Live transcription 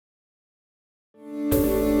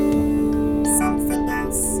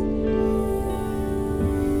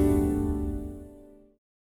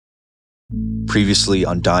previously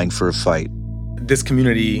on Dying for a Fight. This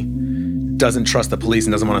community doesn't trust the police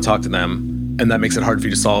and doesn't want to talk to them, and that makes it hard for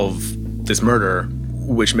you to solve this murder,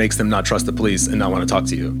 which makes them not trust the police and not want to talk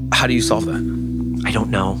to you. How do you solve that? I don't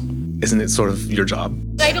know. Isn't it sort of your job?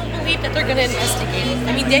 I don't believe that they're going to investigate it.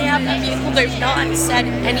 I mean, they have that vehicle. They've not said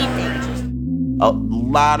anything. A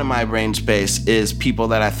lot of my brain space is people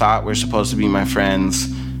that I thought were supposed to be my friends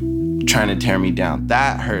trying to tear me down.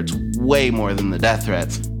 That hurts way more than the death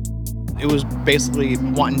threats. It was basically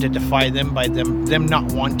wanting to defy them by them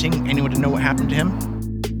not wanting anyone to know what happened to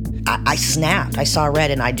him. I snapped. I saw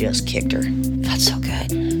red and I just kicked her. It felt so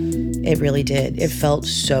good. It really did. It felt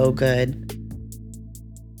so good.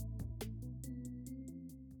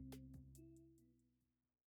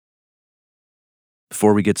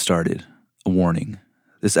 Before we get started, a warning.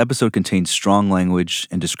 This episode contains strong language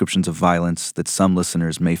and descriptions of violence that some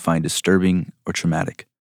listeners may find disturbing or traumatic.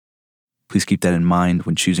 Please keep that in mind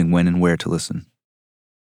when choosing when and where to listen.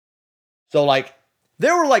 So,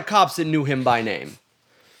 there were, cops that knew him by name.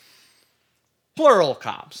 Plural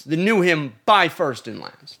cops that knew him by first and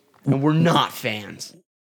last. And were not fans.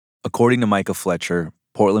 According to Micah Fletcher,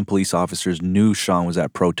 Portland police officers knew Sean was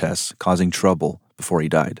at protests causing trouble before he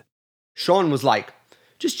died. Sean was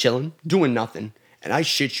just chilling, doing nothing. And I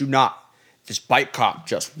shit you not, this bike cop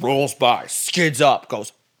just rolls by, skids up,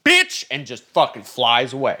 goes, bitch, and just fucking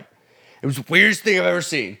flies away. It was the weirdest thing I've ever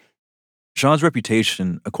seen. Sean's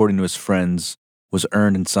reputation, according to his friends, was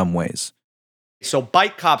earned in some ways. So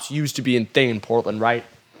bike cops used to be a thing in Portland, right?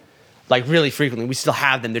 Really frequently. We still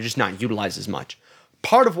have them, they're just not utilized as much.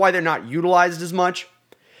 Part of why they're not utilized as much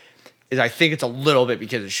is I think it's a little bit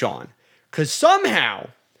because of Sean. Because somehow,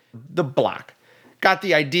 the Block got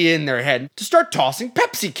the idea in their head to start tossing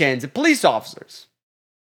Pepsi cans at police officers.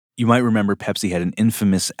 You might remember Pepsi had an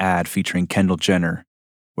infamous ad featuring Kendall Jenner,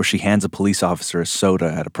 where she hands a police officer a soda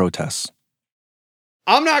at a protest.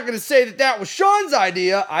 I'm not going to say that that was Sean's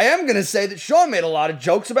idea. I am going to say that Sean made a lot of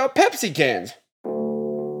jokes about Pepsi cans.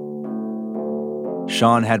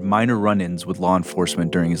 Sean had minor run-ins with law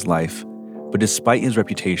enforcement during his life, but despite his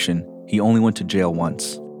reputation, he only went to jail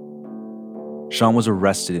once. Sean was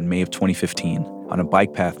arrested in May of 2015 on a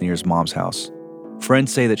bike path near his mom's house.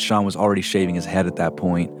 Friends say that Sean was already shaving his head at that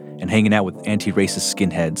point and hanging out with anti-racist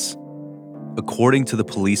skinheads. According to the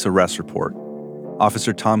police arrest report,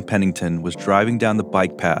 Officer Tom Pennington was driving down the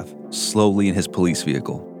bike path slowly in his police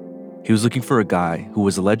vehicle. He was looking for a guy who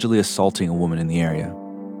was allegedly assaulting a woman in the area.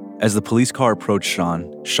 As the police car approached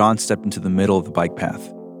Sean stepped into the middle of the bike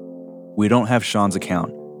path. We don't have Sean's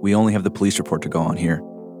account. We only have the police report to go on here.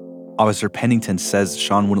 Officer Pennington says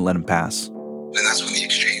Sean wouldn't let him pass. And that's when the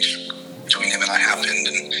exchange between him and I happened,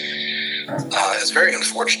 and it's very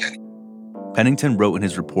unfortunate. Pennington wrote in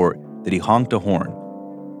his report that he honked a horn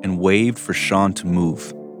and waved for Sean to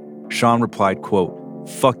move. Sean replied, quote,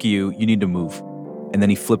 "Fuck you, you need to move." And then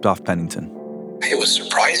he flipped off Pennington. It was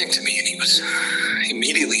surprising to me, and he was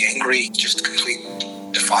immediately angry, just complete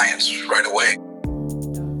defiance right away.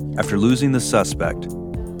 After losing the suspect,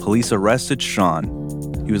 police arrested Sean.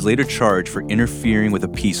 He was later charged for interfering with a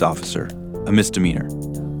peace officer, a misdemeanor.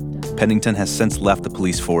 Pennington has since left the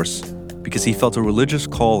police force because he felt a religious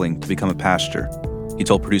calling to become a pastor. He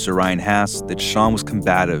told producer Ryan Hass that Sean was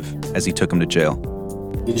combative as he took him to jail.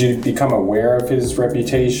 Did you become aware of his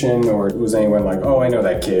reputation, or was anyone like, oh, I know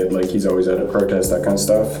that kid, he's always at a protest, that kind of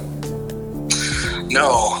stuff?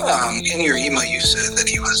 No, in your email you said that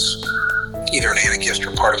he was either an anarchist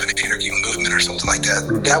or part of an anarchy movement or something like that.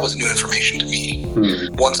 Mm-hmm. That was new information to me.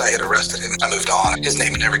 Mm-hmm. Once I had arrested him, I moved on. His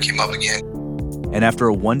name never came up again. And after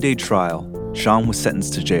a one-day trial, Sean was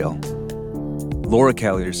sentenced to jail. Laura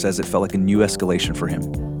Callier says it felt like a new escalation for him.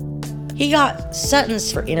 He got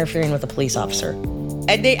sentenced for interfering with a police officer.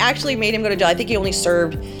 And they actually made him go to jail. I think he only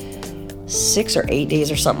served 6 or 8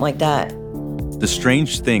 days or something like that. The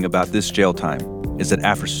strange thing about this jail time is that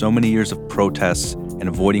after so many years of protests and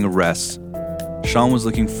avoiding arrests, Sean was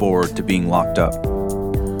looking forward to being locked up.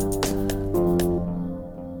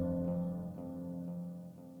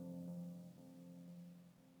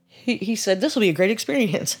 He said, "This will be a great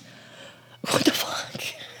experience." What the fuck?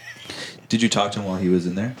 Did you talk to him while he was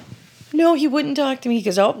in there? No, he wouldn't talk to me. He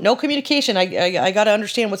goes, "Oh, no communication. I got to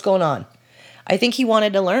understand what's going on." I think he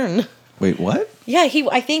wanted to learn. Wait, what? Yeah,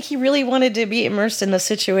 I think he really wanted to be immersed in the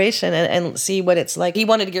situation and see what it's like. He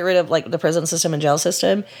wanted to get rid of the prison system and jail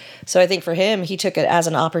system. So I think for him, he took it as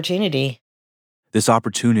an opportunity. This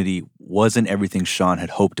opportunity wasn't everything Sean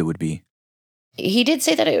had hoped it would be. He did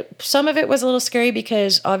say that some of it was a little scary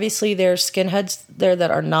because obviously there's skinheads there that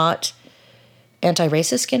are not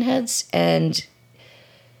anti-racist skinheads, and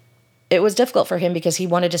it was difficult for him because he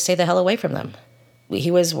wanted to stay the hell away from them. He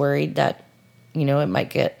was worried that it might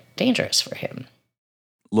get dangerous for him.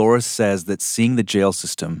 Laura says that seeing the jail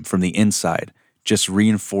system from the inside just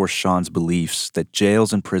reinforced Sean's beliefs that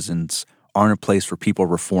jails and prisons aren't a place where people are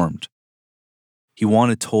reformed. He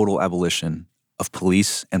wanted total abolition of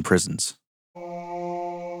police and prisons.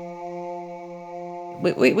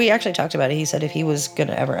 We actually talked about it. He said if he was going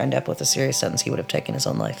to ever end up with a serious sentence, he would have taken his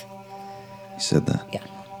own life. He said that? Yeah.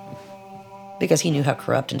 Because he knew how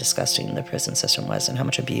corrupt and disgusting the prison system was and how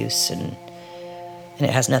much abuse, and it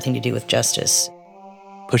has nothing to do with justice.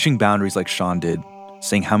 Pushing boundaries like Sean did,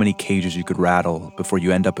 saying how many cages you could rattle before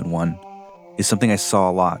you end up in one, is something I saw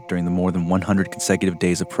a lot during the more than 100 consecutive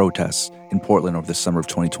days of protests in Portland over the summer of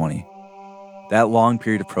 2020. That long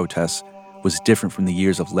period of protests was different from the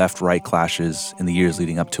years of left-right clashes in the years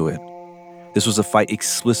leading up to it. This was a fight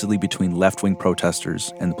explicitly between left-wing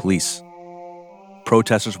protesters and the police.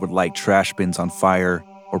 Protesters would light trash bins on fire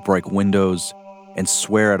or break windows and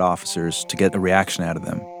swear at officers to get a reaction out of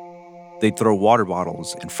them. They'd throw water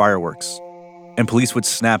bottles and fireworks, and police would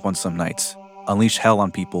snap on some nights, unleash hell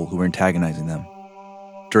on people who were antagonizing them.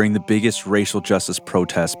 During the biggest racial justice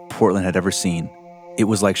protest Portland had ever seen, it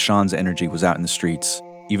was like Sean's energy was out in the streets,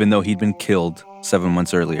 even though he'd been killed 7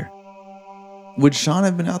 months earlier. Would Sean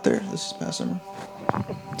have been out there this past summer?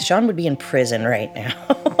 Sean would be in prison right now.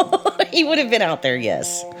 He would have been out there,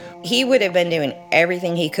 yes. He would have been doing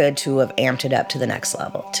everything he could to have amped it up to the next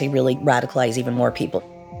level, to really radicalize even more people.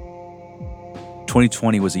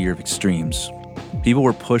 2020 was a year of extremes. People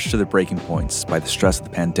were pushed to their breaking points by the stress of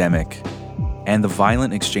the pandemic and the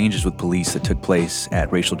violent exchanges with police that took place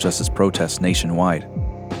at racial justice protests nationwide.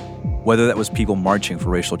 Whether that was people marching for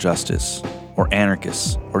racial justice, or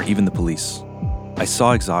anarchists, or even the police, I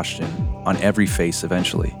saw exhaustion on every face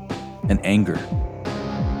eventually, and anger.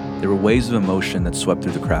 There were waves of emotion that swept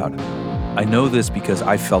through the crowd. I know this because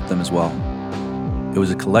I felt them as well. It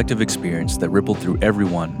was a collective experience that rippled through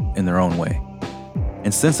everyone in their own way.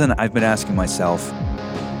 And since then, I've been asking myself,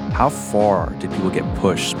 how far did people get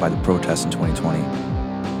pushed by the protests in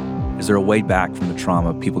 2020? Is there a way back from the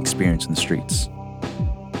trauma people experienced in the streets?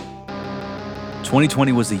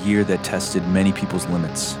 2020 was a year that tested many people's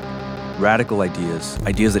limits. Radical ideas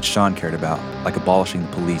that Sean cared about, like abolishing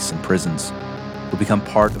the police and prisons, would become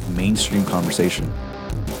part of mainstream conversation.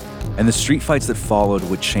 And the street fights that followed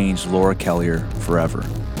would change Laura Kellier forever.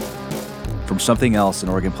 From Something Else in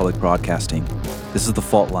Oregon Public Broadcasting, this is The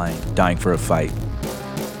Fault Line, Dying for a Fight.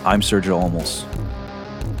 I'm Sergio Olmos.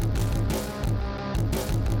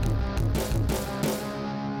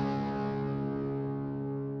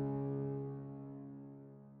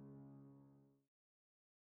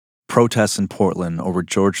 Protests in Portland over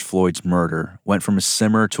George Floyd's murder went from a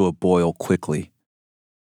simmer to a boil quickly.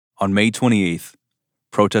 On May 28th,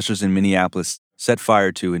 protesters in Minneapolis set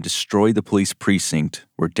fire to and destroyed the police precinct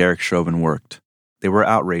where Derek Chauvin worked. They were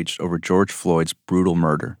outraged over George Floyd's brutal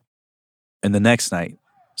murder. And the next night,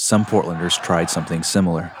 some Portlanders tried something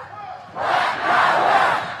similar.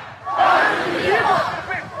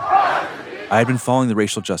 I had been following the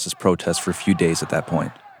racial justice protests for a few days at that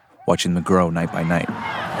point, watching them grow night by night.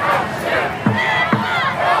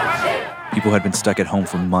 People had been stuck at home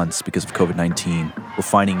for months because of COVID-19 were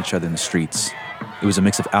finding each other in the streets. It was a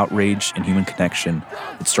mix of outrage and human connection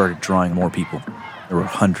that started drawing more people. There were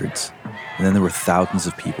hundreds, and then there were thousands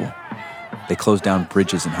of people. They closed down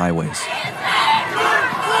bridges and highways.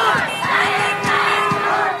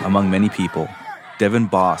 Among many people, Devin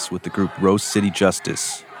Boss with the group Rose City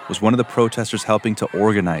Justice was one of the protesters helping to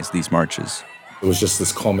organize these marches. It was just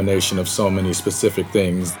this culmination of so many specific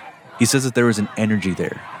things. He says that there was an energy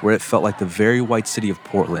there where it felt like the very white city of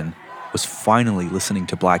Portland was finally listening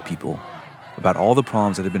to Black people about all the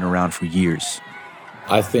problems that had been around for years.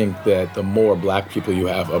 I think that the more Black people you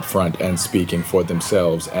have up front and speaking for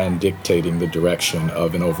themselves and dictating the direction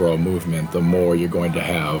of an overall movement, the more you're going to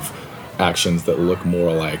have actions that look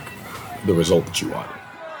more like the result that you want.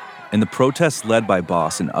 And the protests led by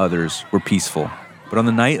Boss and others were peaceful. But on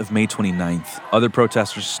the night of May 29th, other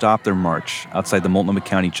protesters stopped their march outside the Multnomah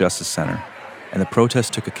County Justice Center, and the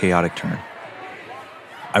protest took a chaotic turn.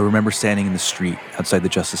 I remember standing in the street outside the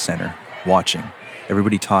Justice Center, watching,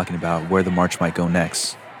 everybody talking about where the march might go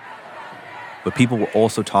next. But people were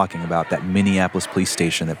also talking about that Minneapolis police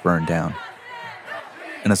station that burned down.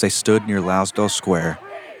 And as I stood near Lousdale Square,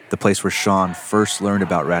 the place where Sean first learned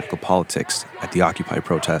about radical politics at the Occupy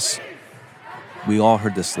protests, we all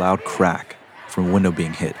heard this loud crack from a window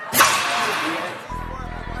being hit.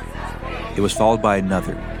 It was followed by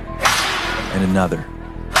another, and another.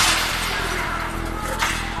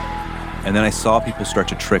 And then I saw people start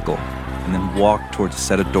to trickle, and then walk towards a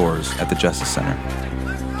set of doors at the Justice Center.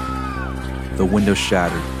 The window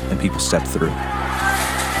shattered, and people stepped through.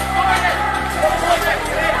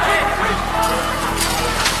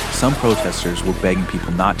 Some protesters were begging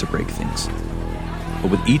people not to break things.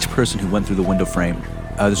 But with each person who went through the window frame,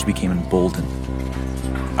 others became emboldened.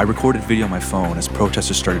 I recorded video on my phone as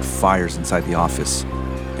protesters started fires inside the office,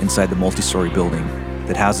 inside the multi-story building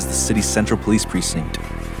that houses the city's central police precinct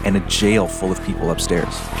and a jail full of people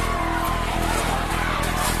upstairs.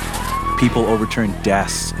 People overturned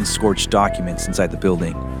desks and scorched documents inside the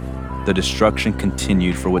building. The destruction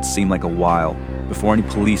continued for what seemed like a while before any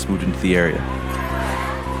police moved into the area.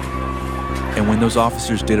 And when those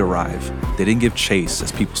officers did arrive, they didn't give chase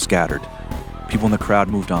as people scattered. People in the crowd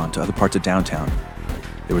moved on to other parts of downtown.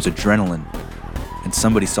 There was adrenaline, and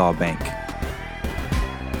somebody saw a bank.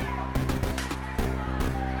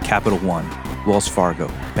 Capital One, Wells Fargo,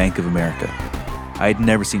 Bank of America. I had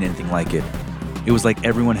never seen anything like it. It was like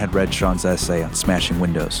everyone had read Sean's essay on smashing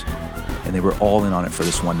windows, and they were all in on it for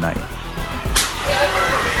this one night.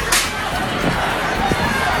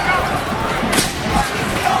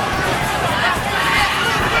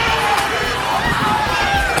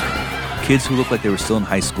 Kids who looked like they were still in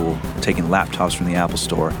high school were taking laptops from the Apple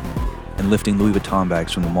Store and lifting Louis Vuitton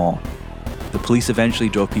bags from the mall. The police eventually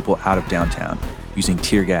drove people out of downtown using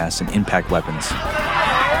tear gas and impact weapons.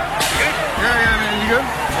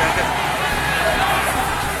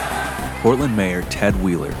 Portland Mayor Ted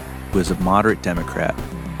Wheeler, who is a moderate Democrat,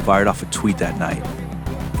 fired off a tweet that night.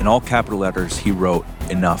 In all capital letters, he wrote,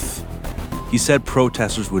 "Enough." He said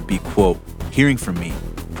protesters would be, quote, "hearing from me,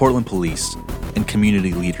 Portland police, and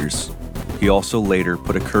community leaders." He also later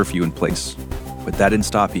put a curfew in place, but that didn't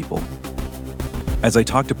stop people. As I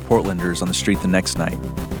talked to Portlanders on the street the next night,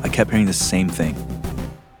 I kept hearing the same thing.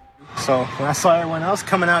 So when I saw everyone else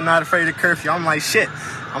coming out not afraid of curfew, I'm like, shit,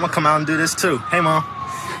 I'm gonna come out and do this too. Hey, Mom.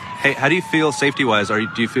 Hey, how do you feel safety-wise? Do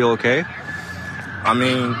you feel okay? I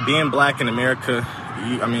mean, being black in America,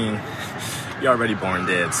 you're already born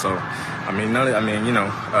dead. So, do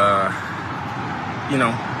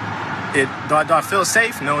I feel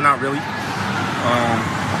safe? No, not really.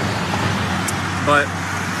 But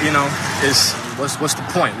what's the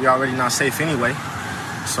point? We're already not safe anyway.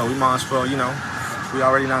 So we might as well, if we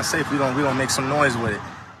already not safe, we don't make some noise with it.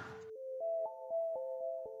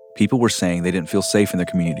 People were saying they didn't feel safe in their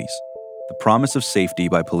communities. The promise of safety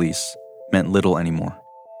by police meant little anymore.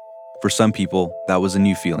 For some people, that was a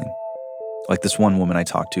new feeling. Like this one woman I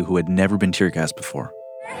talked to who had never been tear gassed before.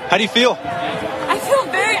 How do you feel? I feel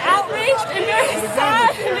very outraged and very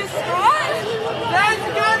sad and distraught.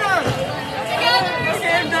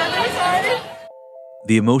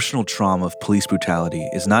 The emotional trauma of police brutality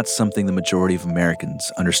is not something the majority of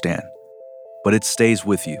Americans understand, but it stays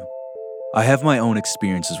with you. I have my own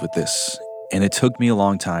experiences with this, and it took me a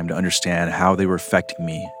long time to understand how they were affecting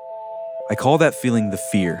me. I call that feeling the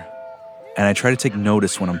fear, and I try to take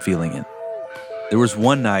notice when I'm feeling it. There was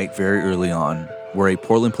one night very early on where a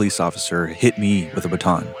Portland police officer hit me with a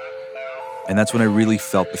baton, and that's when I really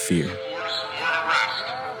felt the fear.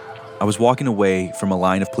 I was walking away from a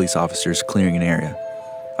line of police officers clearing an area.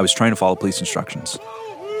 I was trying to follow police instructions.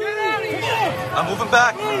 I'm moving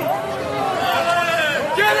back.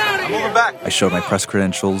 I'm moving back. I showed my press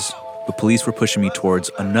credentials. The police were pushing me towards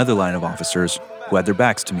another line of officers who had their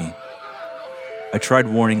backs to me. I tried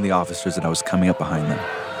warning the officers that I was coming up behind them.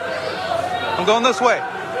 I'm going this way.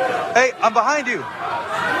 Hey, I'm behind you.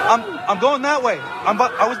 I'm going that way.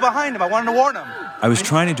 I was behind him. I wanted to warn him. I was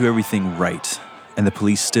trying to do everything right, and the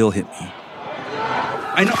police still hit me.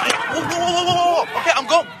 I know. Whoa. Okay, I'm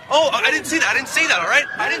going. Oh, I didn't see that, all right?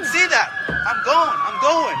 I didn't see that. I'm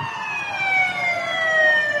going.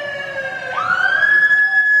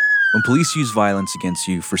 When police use violence against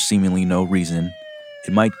you for seemingly no reason,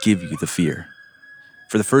 it might give you the fear.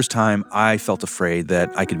 For the first time, I felt afraid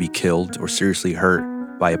that I could be killed or seriously hurt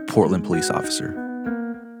by a Portland police officer.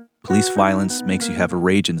 Police violence makes you have a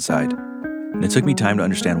rage inside, and it took me time to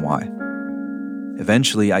understand why.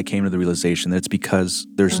 Eventually, I came to the realization that it's because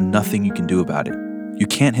there's nothing you can do about it. You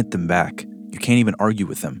can't hit them back. You can't even argue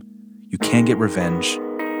with them. You can't get revenge.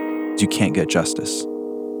 You can't get justice.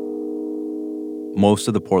 Most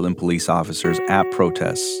of the Portland police officers at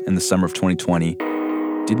protests in the summer of 2020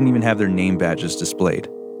 didn't even have their name badges displayed.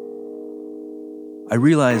 I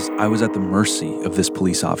realized I was at the mercy of this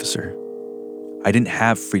police officer. I didn't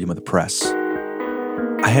have freedom of the press.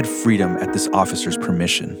 I had freedom at this officer's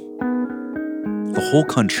permission. The whole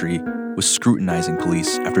country was scrutinizing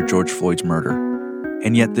police after George Floyd's murder,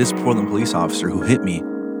 and yet this Portland police officer who hit me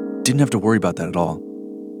didn't have to worry about that at all.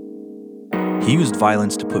 He used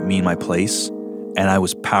violence to put me in my place, and I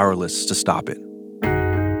was powerless to stop it.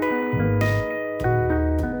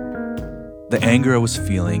 The anger I was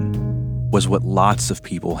feeling was what lots of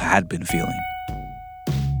people had been feeling.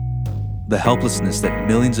 The helplessness that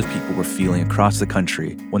millions of people were feeling across the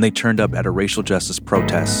country when they turned up at a racial justice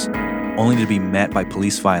protest, only to be met by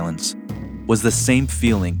police violence, was the same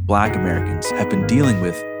feeling Black Americans have been dealing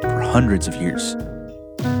with for hundreds of years.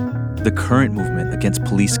 The current movement against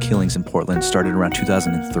police killings in Portland started around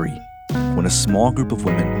 2003, when a small group of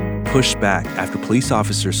women pushed back after police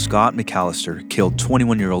officer Scott McAllister killed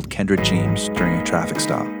 21-year-old Kendra James during a traffic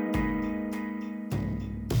stop.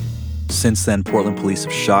 Since then, Portland police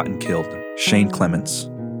have shot and killed Shane Clements,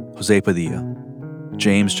 Jose Padilla,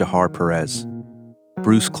 James Jahar Perez,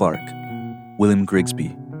 Bruce Clark, William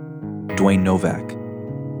Grigsby, Dwayne Novak,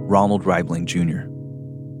 Ronald Reibling Jr.,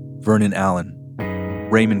 Vernon Allen,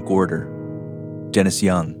 Raymond Gorder, Dennis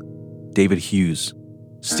Young, David Hughes,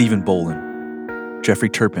 Stephen Bolin, Jeffrey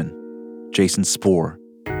Turpin, Jason Spoor,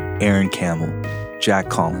 Aaron Campbell, Jack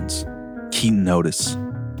Collins, Keaton Otis,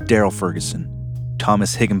 Daryl Ferguson,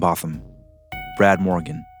 Thomas Higginbotham, Brad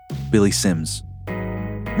Morgan, Billy Sims,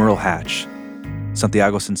 Merle Hatch,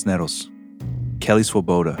 Santiago Cisneros, Kelly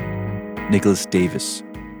Swoboda, Nicholas Davis,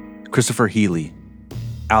 Christopher Healy,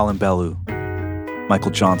 Alan Bellew,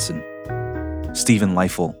 Michael Johnson, Stephen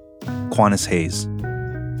Leifel, Quantis Hayes,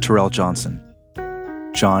 Terrell Johnson,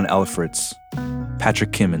 John Elfritz,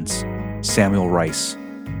 Patrick Kimmons, Samuel Rice,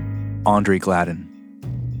 Andre Gladden,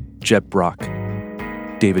 Jeb Brock,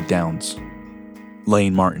 David Downs,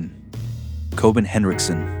 Lane Martin, Coben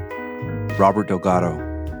Hendrickson, Robert Delgado,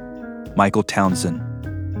 Michael Townsend,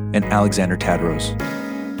 and Alexander Tadros.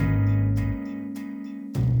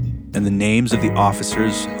 And the names of the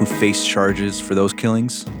officers who faced charges for those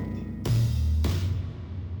killings?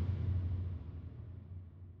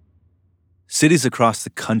 Cities across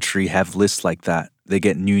the country have lists like that. They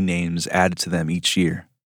get new names added to them each year.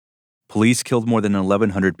 Police killed more than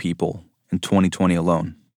 1,100 people in 2020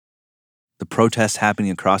 alone. The protests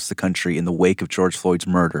happening across the country in the wake of George Floyd's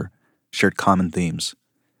murder shared common themes,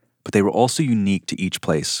 but they were also unique to each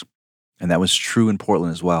place, and that was true in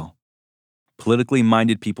Portland as well. Politically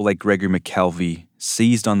minded people like Gregory McKelvey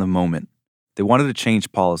seized on the moment. They wanted to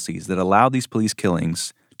change policies that allowed these police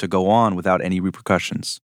killings to go on without any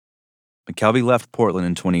repercussions. McKelvey left Portland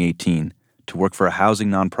in 2018 to work for a housing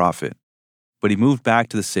nonprofit, but he moved back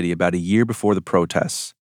to the city about a year before the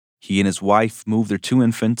protests. He and his wife moved their 2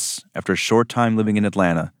 infants after a short time living in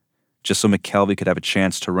Atlanta, just so McKelvey could have a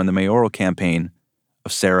chance to run the mayoral campaign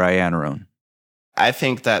of Sarah Iannarone. I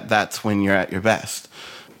think that that's when you're at your best,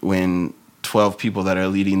 when 12 people that are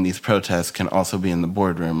leading these protests can also be in the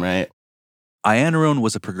boardroom, right? Iannarone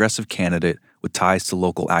was a progressive candidate with ties to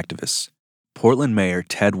local activists. Portland Mayor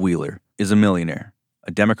Ted Wheeler is a millionaire,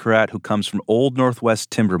 a Democrat who comes from old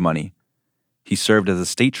Northwest timber money. He served as the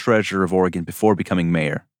state treasurer of Oregon before becoming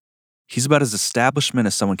mayor. He's about as establishment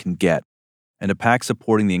as someone can get, and a PAC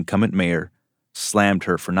supporting the incumbent mayor slammed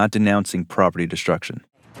her for not denouncing property destruction.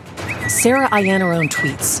 Sarah Iannarone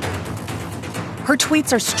tweets. Her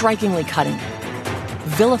tweets are strikingly cutting,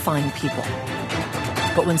 vilifying people.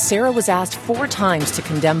 But when Sarah was asked 4 times to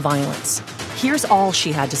condemn violence, here's all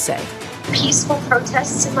she had to say. Peaceful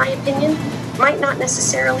protests, in my opinion, might not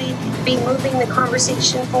necessarily be moving the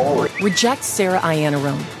conversation forward. Reject Sarah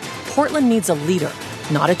Iannarone. Portland needs a leader,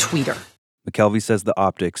 not a tweeter. McKelvey says the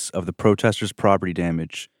optics of the protesters' property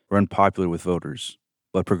damage were unpopular with voters,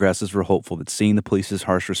 but progressives were hopeful that seeing the police's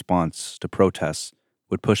harsh response to protests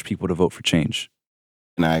would push people to vote for change.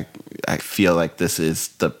 And I feel like this is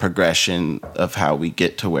the progression of how we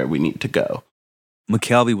get to where we need to go.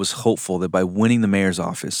 McKelvey was hopeful that by winning the mayor's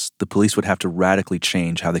office, the police would have to radically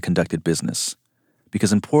change how they conducted business.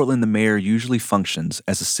 Because in Portland, the mayor usually functions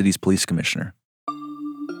as the city's police commissioner.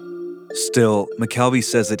 Still, McKelvey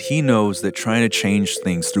says that he knows that trying to change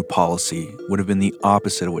things through policy would have been the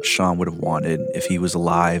opposite of what Sean would have wanted if he was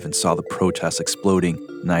alive and saw the protests exploding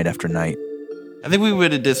night after night. I think we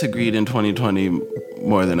would have disagreed in 2020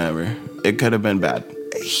 more than ever. It could have been bad.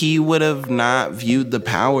 He would have not viewed the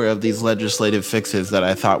power of these legislative fixes that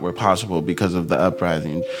I thought were possible because of the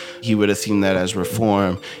uprising. He would have seen that as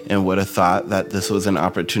reform and would have thought that this was an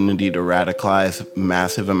opportunity to radicalize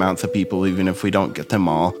massive amounts of people, even if we don't get them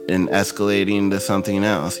all, and escalating to something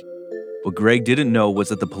else. What Greg didn't know was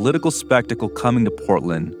that the political spectacle coming to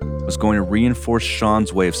Portland was going to reinforce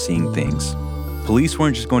Sean's way of seeing things. Police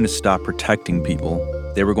weren't just going to stop protecting people.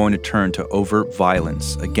 They were going to turn to overt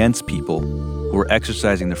violence against people who were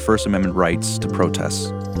exercising their First Amendment rights to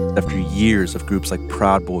protest. After years of groups like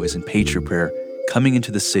Proud Boys and Patriot Prayer coming into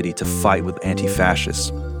the city to fight with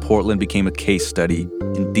anti-fascists, Portland became a case study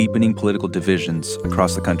in deepening political divisions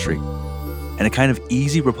across the country, and a kind of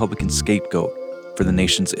easy Republican scapegoat for the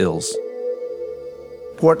nation's ills.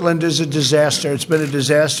 Portland is a disaster. It's been a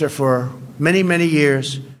disaster for many, many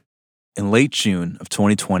years. In late June of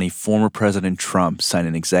 2020, former President Trump signed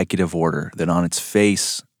an executive order that on its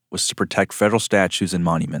face was to protect federal statues and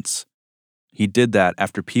monuments. He did that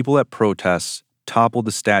after people at protests toppled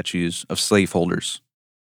the statues of slaveholders.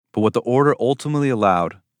 But what the order ultimately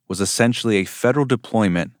allowed was essentially a federal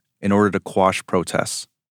deployment in order to quash protests.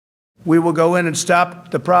 We will go in and stop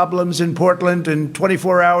the problems in Portland in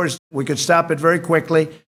 24 hours. We could stop it very quickly.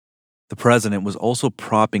 The president was also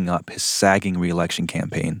propping up his sagging re-election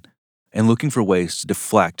campaign and looking for ways to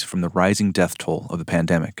deflect from the rising death toll of the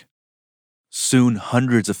pandemic. Soon,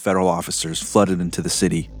 hundreds of federal officers flooded into the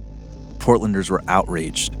city. Portlanders were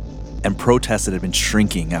outraged, and protests that had been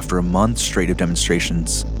shrinking after a month straight of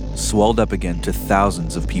demonstrations swelled up again to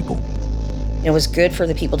thousands of people. It was good for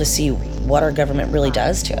the people to see what our government really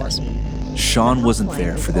does to us. Sean wasn't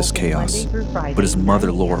there for this chaos, but his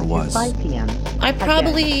mother, Laura, was. I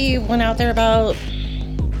probably went out there about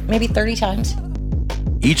maybe 30 times.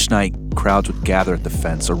 Each night, crowds would gather at the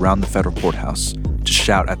fence around the federal courthouse to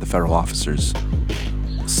shout at the federal officers.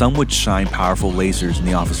 Some would shine powerful lasers in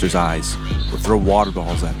the officers' eyes or throw water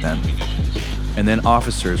balls at them. And then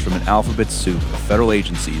officers from an alphabet soup of federal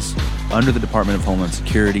agencies under the Department of Homeland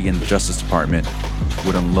Security and the Justice Department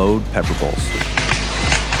would unload pepper balls.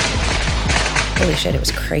 Holy shit, it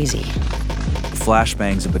was crazy.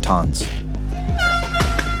 Flashbangs and batons.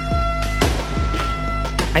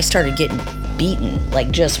 I started getting beaten,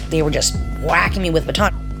 they were just whacking me with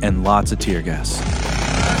batons. And lots of tear gas.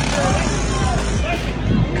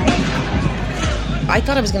 I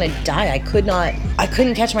thought I was gonna die. I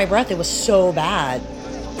couldn't catch my breath. It was so bad.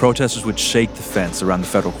 Protesters would shake the fence around the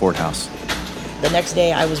federal courthouse. The next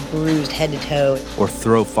day, I was bruised head to toe. Or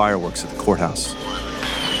throw fireworks at the courthouse.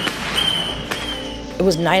 It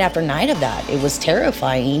was night after night of that. It was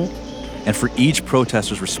terrifying. And for each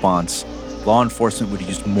protester's response, law enforcement would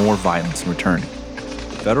use more violence in return.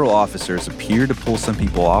 Federal officers appeared to pull some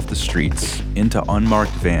people off the streets into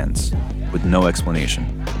unmarked vans with no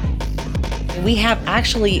explanation. We have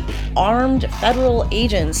actually armed federal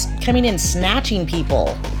agents coming in snatching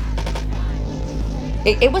people.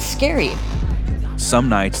 It was scary. Some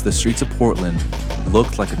nights, the streets of Portland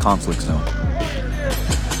looked like a conflict zone.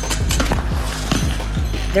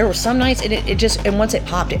 There were some nights, and once it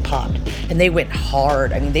popped. And they went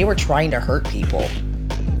hard. I mean, they were trying to hurt people.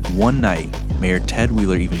 One night, Mayor Ted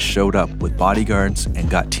Wheeler even showed up with bodyguards and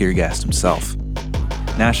got tear gassed himself.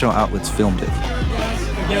 National outlets filmed it.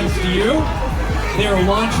 Against you, they are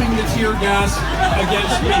launching the tear gas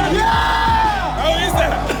against me. How is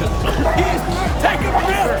that? Take him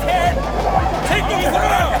through, Ted! Take him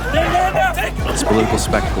through! This political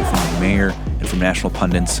spectacle from the mayor and from national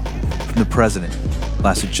pundits, from the president,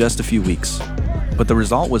 lasted just a few weeks. But the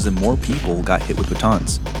result was that more people got hit with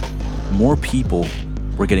batons. More people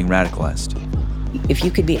were getting radicalized. If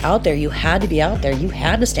you could be out there, you had to be out there. You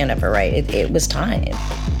had to stand up for right. It was time.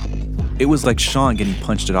 It was like Sean getting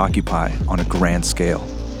punched at Occupy on a grand scale.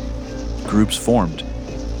 Groups formed.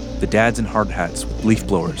 The dads in hard hats with leaf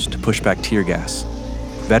blowers to push back tear gas.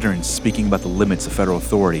 Veterans speaking about the limits of federal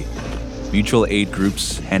authority. Mutual aid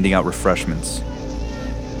groups handing out refreshments.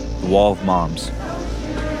 The wall of moms.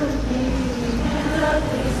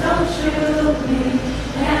 Don't shoot me.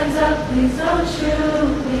 Hands up, please don't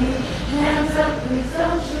shoot me. Hands up, please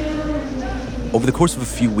don't shoot me. Over the course of a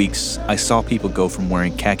few weeks, I saw people go from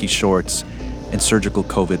wearing khaki shorts and surgical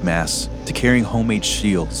COVID masks to carrying homemade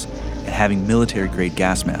shields and having military-grade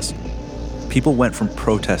gas masks. People went from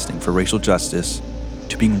protesting for racial justice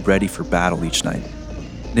to being ready for battle each night.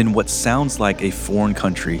 And in what sounds like a foreign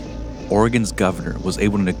country, Oregon's governor was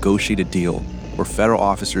able to negotiate a deal where federal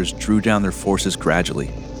officers drew down their forces gradually.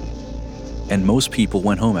 And most people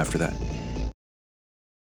went home after that.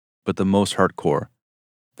 But the most hardcore,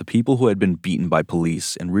 the people who had been beaten by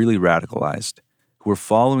police and really radicalized, who were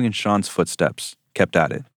following in Sean's footsteps, kept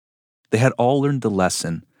at it. They had all learned the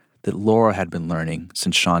lesson that Laura had been learning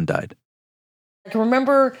since Sean died. I can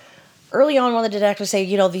remember early on one of the detectives say,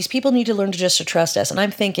 these people need to learn to trust us. And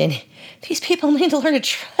I'm thinking, these people need to learn to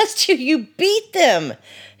trust you. You beat them.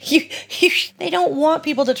 They don't want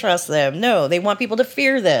people to trust them. No, they want people to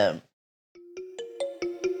fear them.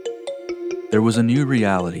 There was a new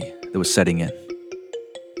reality that was setting in.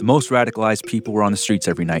 The most radicalized people were on the streets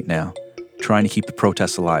every night now, trying to keep the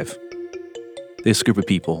protests alive. This group of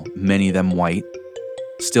people, many of them white,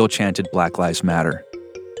 still chanted Black Lives Matter.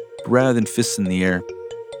 But rather than fists in the air,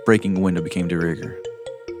 breaking a window became de rigueur.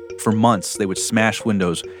 For months, they would smash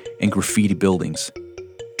windows and graffiti buildings.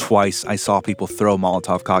 Twice, I saw people throw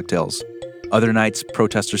Molotov cocktails. Other nights,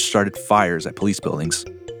 protesters started fires at police buildings.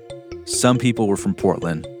 Some people were from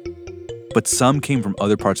Portland, but some came from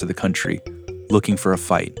other parts of the country looking for a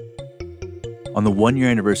fight. On the 1-year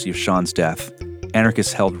anniversary of Sean's death,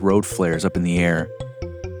 anarchists held road flares up in the air,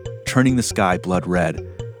 turning the sky blood red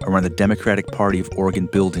around the Democratic Party of Oregon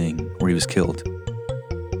building where he was killed.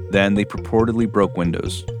 Then they purportedly broke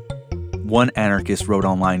windows. One anarchist wrote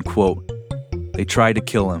online, quote, "They tried to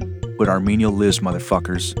kill him, but Armenia lives,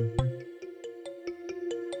 motherfuckers."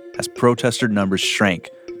 As protester numbers shrank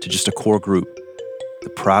to just a core group, the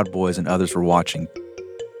Proud Boys and others were watching.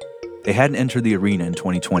 They hadn't entered the arena in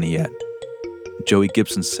 2020 yet. Joey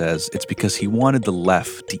Gibson says it's because he wanted the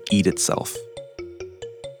left to eat itself.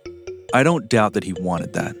 I don't doubt that he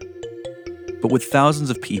wanted that. But with thousands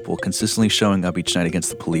of people consistently showing up each night against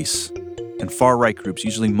the police, and far-right groups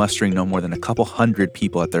usually mustering no more than a couple hundred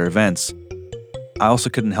people at their events, I also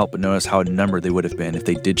couldn't help but notice how outnumbered they would have been if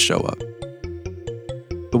they did show up.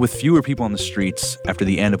 But with fewer people on the streets after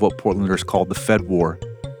the end of what Portlanders called the Fed War,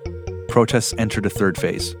 protests entered a third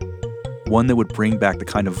phase, one that would bring back the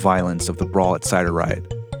kind of violence of the brawl at Cider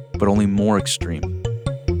Riot, but only more extreme.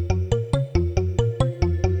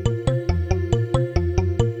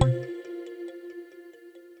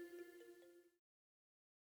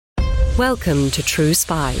 Welcome to True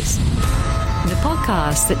Spies, the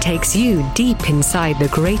podcast that takes you deep inside the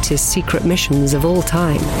greatest secret missions of all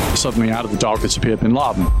time. Suddenly out of the darkness appeared Bin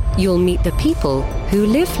Laden. You'll meet the people who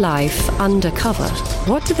live life undercover.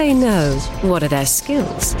 What do they know? What are their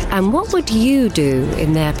skills? And what would you do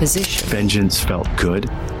in their position? Vengeance felt good.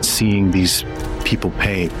 Seeing these people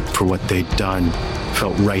pay for what they'd done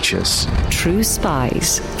felt righteous. True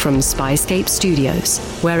Spies from Spyscape Studios,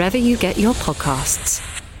 wherever you get your podcasts.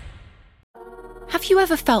 Have you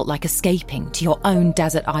ever felt like escaping to your own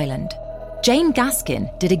desert island? Jane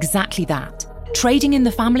Gaskin did exactly that, trading in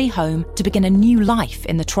the family home to begin a new life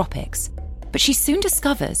in the tropics. But she soon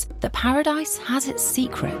discovers that paradise has its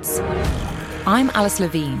secrets. I'm Alice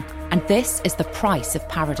Levine, and this is The Price of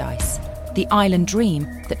Paradise, the island dream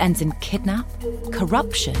that ends in kidnap,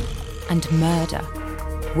 corruption, and murder.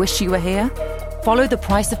 Wish you were here? Follow The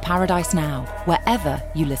Price of Paradise now, wherever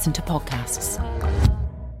you listen to podcasts.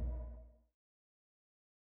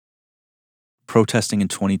 Protesting in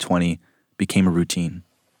 2020 became a routine.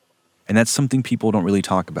 And that's something people don't really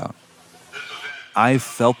talk about. I've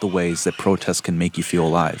felt the ways that protests can make you feel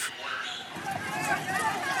alive,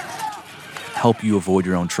 help you avoid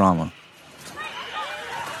your own trauma.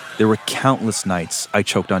 There were countless nights I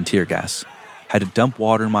choked on tear gas, had to dump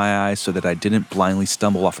water in my eyes so that I didn't blindly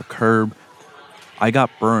stumble off a curb. I got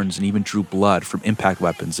burns and even drew blood from impact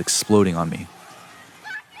weapons exploding on me.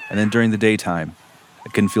 And then during the daytime, I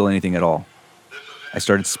couldn't feel anything at all. I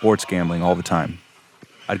started sports gambling all the time.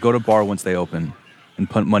 I'd go to a bar once they opened and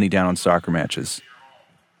put money down on soccer matches.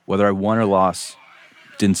 Whether I won or lost,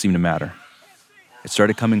 it didn't seem to matter. It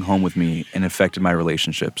started coming home with me and affected my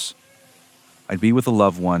relationships. I'd be with a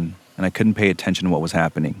loved one and I couldn't pay attention to what was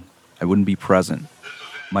happening. I wouldn't be present.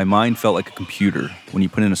 My mind felt like a computer when you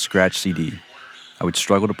put in a scratch CD. I would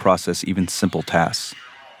struggle to process even simple tasks.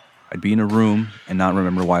 I'd be in a room and not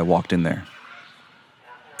remember why I walked in there.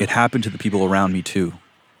 It happened to the people around me too,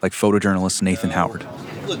 like photojournalist Nathan Howard.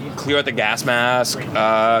 Clear out the gas mask,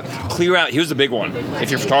 clear out, here's the big one. If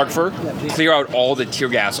you're a photographer, clear out all the tear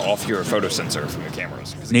gas off your photo sensor from your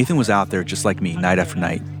cameras. Nathan was out there just like me, night after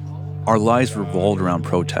night. Our lives revolved around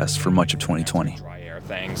protests for much of 2020.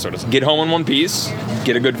 Thing, sort of get home in one piece,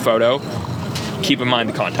 get a good photo, keep in mind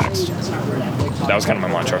the context. That was kind of my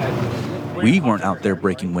mantra. We weren't out there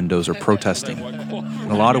breaking windows or protesting. In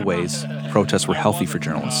a lot of ways, protests were healthy for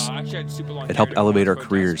journalists. It helped elevate our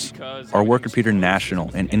careers. Our work appeared in national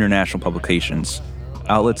and international publications,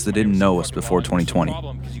 outlets that didn't know us before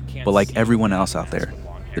 2020. But like everyone else out there,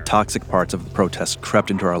 the toxic parts of the protest crept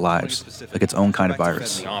into our lives like its own kind of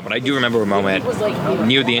virus. But I do remember a moment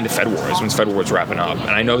near the end of Fed Wars, when Fed Wars was wrapping up,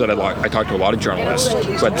 and I know that I talked to a lot of journalists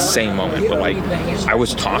who had the same moment, but like I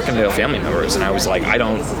was talking to family members and I was like, I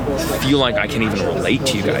don't feel like I can even relate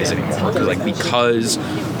to you guys anymore because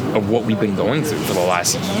of what we've been going through for the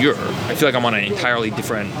last year. I feel like I'm on an entirely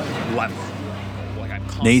different level.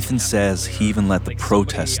 Nathan says he even let the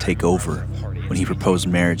protests take over when he proposed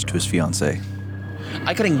marriage to his fiancée.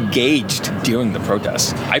 I got engaged during the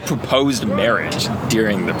protests. I proposed marriage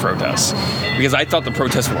during the protests because I thought the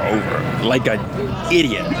protests were over. Like an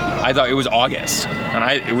idiot. I thought it was August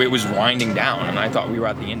and it was winding down and I thought we were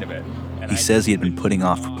at the end of it. He says he had been putting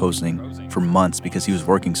off proposing for months because he was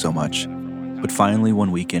working so much. But finally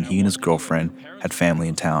one weekend, he and his girlfriend had family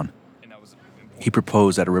in town. He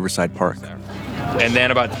proposed at a riverside park. And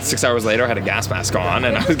then about 6 hours later, I had a gas mask on,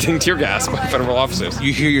 and I was getting tear gassed by federal officers.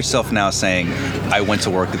 You hear yourself now saying, I went to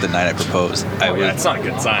work the night I proposed. That's not a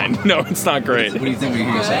good sign. No, it's not great. What do you think you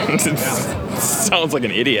hear yourself? It sounds like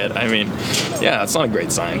an idiot. I mean, yeah, that's not a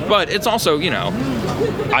great sign. But it's also,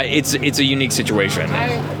 it's a unique situation.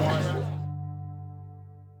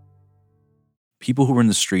 People who were in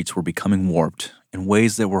the streets were becoming warped in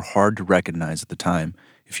ways that were hard to recognize at the time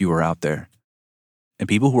if you were out there. And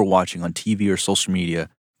people who were watching on TV or social media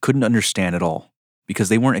couldn't understand at all because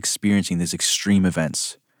they weren't experiencing these extreme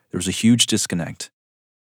events. There was a huge disconnect.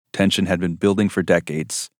 Tension had been building for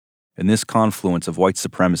decades, and this confluence of white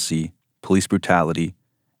supremacy, police brutality,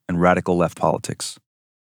 and radical left politics.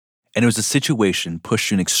 And it was a situation pushed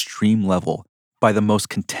to an extreme level by the most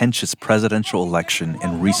contentious presidential election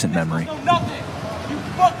in recent memory.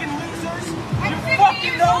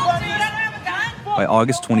 By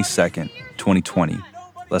August 22nd, 2020,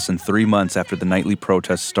 less than 3 months after the nightly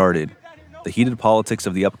protests started, the heated politics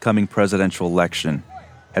of the upcoming presidential election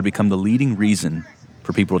had become the leading reason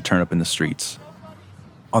for people to turn up in the streets.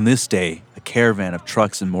 On this day, a caravan of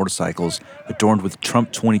trucks and motorcycles adorned with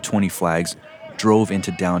Trump 2020 flags drove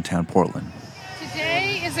into downtown Portland.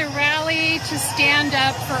 Today is a rally to stand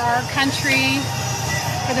up for our country,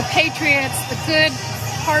 for the patriots, the good,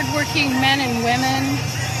 hardworking men and women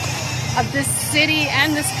of this city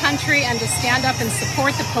and this country, and to stand up and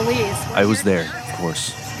support the police. I was there, of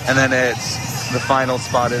course. And then the final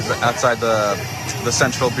spot is outside the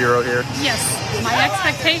Central Bureau here. Yes, my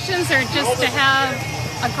expectations are just to have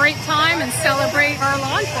a great time and celebrate our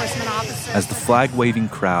law enforcement officers. As the flag-waving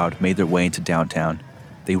crowd made their way into downtown,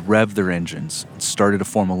 they revved their engines and started to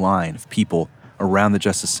form a line of people around the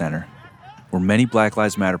Justice Center, where many Black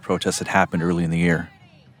Lives Matter protests had happened early in the year.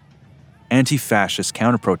 Anti-fascist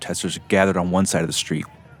counter-protesters gathered on one side of the street.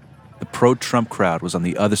 The pro-Trump crowd was on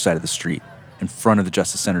the other side of the street, in front of the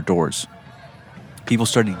Justice Center doors. People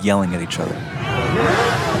started yelling at each other.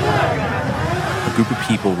 A group of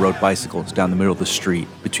people rode bicycles down the middle of the street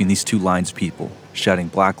between these two lines of people, shouting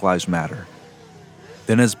Black Lives Matter.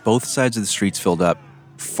 Then as both sides of the streets filled up,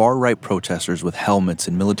 far-right protesters with helmets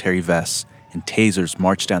and military vests and tasers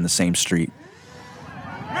marched down the same street.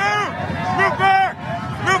 Move back!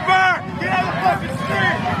 Move back! Get out of the fucking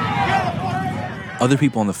street! Other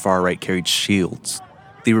people on the far right carried shields.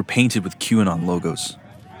 They were painted with QAnon logos.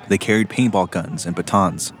 They carried paintball guns and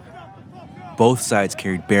batons. Both sides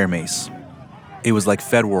carried bear mace. It was like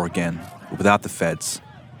Fed war again, but without the feds.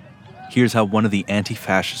 Here's how one of the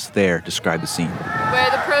anti-fascists there described the scene.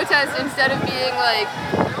 Where the protest, instead of being like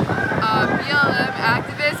BLM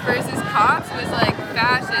activists versus cops, was like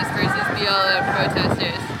fascists versus BLM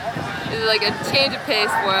protesters. It was like a change of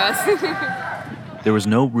pace for us. There was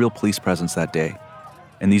no real police presence that day,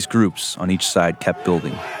 and these groups on each side kept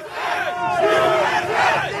building.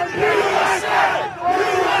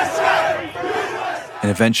 And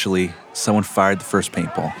eventually, someone fired the first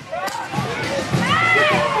paintball.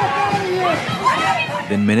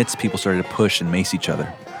 Within minutes, people started to push and mace each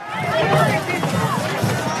other.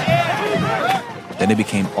 Then it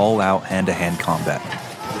became all-out hand-to-hand combat.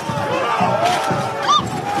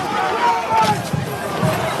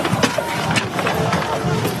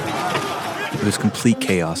 It was complete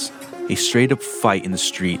chaos, a straight-up fight in the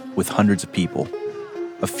street with hundreds of people.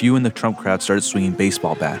 A few in the Trump crowd started swinging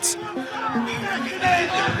baseball bats.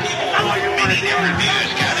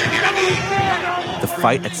 The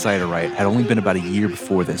fight at Cider Riot had only been about a year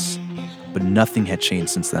before this, but nothing had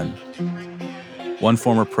changed since then. One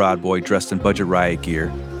former Proud Boy dressed in budget riot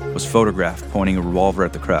gear was photographed pointing a revolver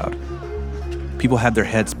at the crowd. People had their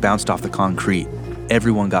heads bounced off the concrete.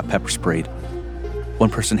 Everyone got pepper sprayed. One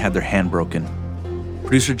person had their hand broken.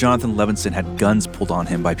 Producer Jonathan Levinson had guns pulled on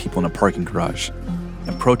him by people in a parking garage,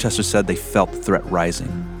 and protesters said they felt the threat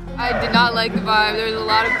rising. I did not like the vibe. There was a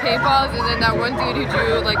lot of paintballs, and then that one dude who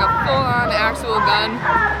drew like a full-on actual gun.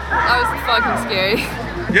 That was fucking scary.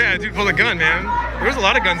 Yeah, dude pulled a gun, man. There was a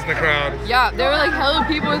lot of guns in the crowd. Yeah, there were like hella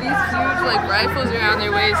people with these huge like rifles around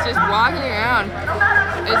their waist, just walking around.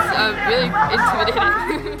 It's really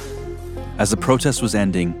intimidating. As the protest was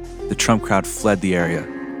ending, the Trump crowd fled the area.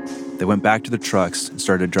 They went back to their trucks and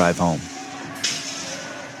started to drive home.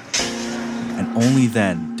 And only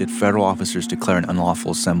then did federal officers declare an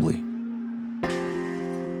unlawful assembly.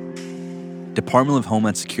 Department of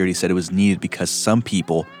Homeland Security said it was needed because some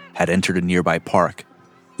people had entered a nearby park.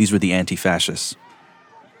 These were the anti-fascists.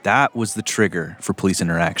 That was the trigger for police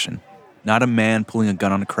interaction. Not a man pulling a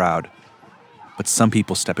gun on a crowd, but some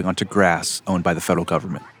people stepping onto grass owned by the federal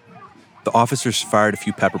government. The officers fired a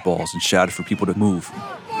few pepper balls and shouted for people to move.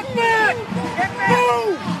 Move!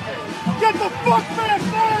 Get the fuck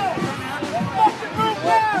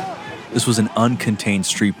This was an uncontained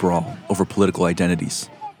street brawl over political identities.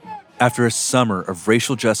 After a summer of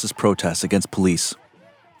racial justice protests against police,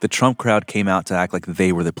 the Trump crowd came out to act like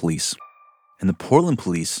they were the police, and the Portland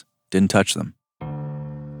police didn't touch them.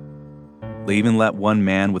 They even let one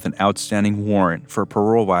man with an outstanding warrant for a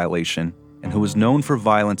parole violation and who was known for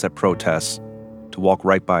violence at protests to walk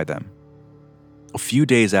right by them. A few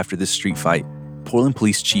days after this street fight, Portland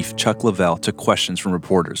Police Chief Chuck Lavelle took questions from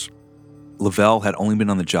reporters. Lavelle had only been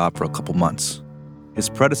on the job for a couple months. His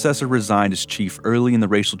predecessor resigned as chief early in the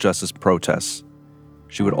racial justice protests.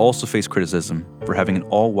 She would also face criticism for having an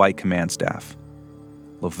all-white command staff.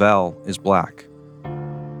 Lavelle is black.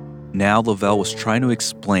 Now Lavelle was trying to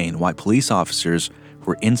explain why police officers who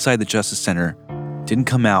were inside the Justice Center didn't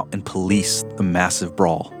come out and police the massive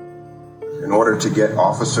brawl. In order to get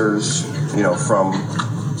officers, from,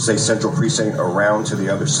 say, Central Precinct around to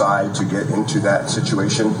the other side to get into that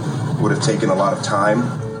situation would have taken a lot of time.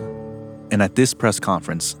 And at this press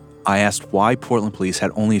conference, I asked why Portland police had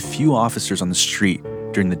only a few officers on the street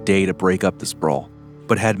during the day to break up this brawl,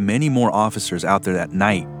 but had many more officers out there that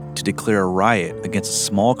night to declare a riot against a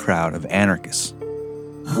small crowd of anarchists.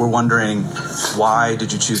 We're wondering, why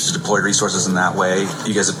did you choose to deploy resources in that way?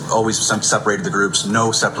 You guys have always separated the groups,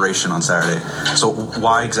 no separation on Saturday. So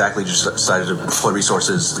why exactly did you decide to deploy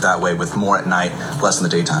resources that way with more at night, less in the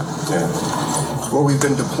daytime? Yeah. Well, we've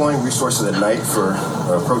been deploying resources at night for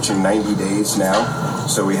approaching 90 days now.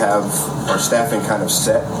 So we have our staffing kind of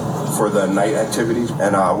set for the night activities.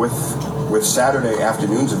 And with Saturday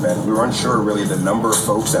afternoon's event, we were unsure really the number of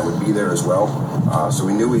folks that would be there as well. So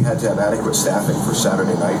we knew we had to have adequate staffing for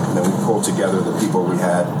Saturday night, and then we pulled together the people we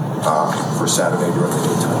had for Saturday during the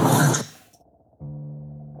daytime.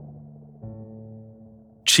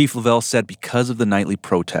 Chief Lavelle said because of the nightly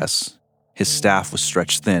protests, his staff was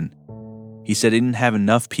stretched thin. He said he didn't have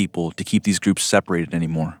enough people to keep these groups separated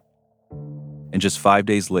anymore. And just 5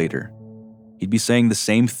 days later, he'd be saying the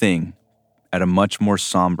same thing at a much more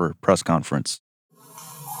somber press conference.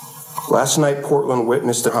 Last night, Portland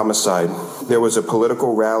witnessed a homicide. There was a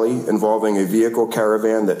political rally involving a vehicle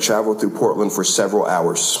caravan that traveled through Portland for several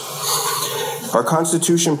hours. Our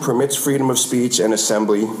Constitution permits freedom of speech and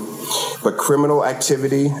assembly, but criminal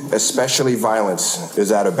activity, especially violence,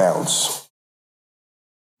 is out of bounds.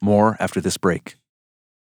 More after this break.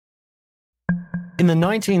 In the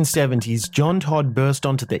 1970s, John Todd burst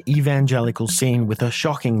onto the evangelical scene with a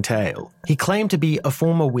shocking tale. He claimed to be a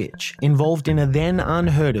former witch involved in a then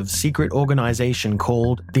unheard-of secret organization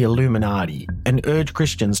called the Illuminati and urged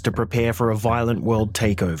Christians to prepare for a violent world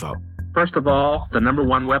takeover. First of all, the number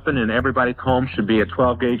one weapon in everybody's home should be a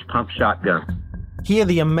 12-gauge pump shotgun. Hear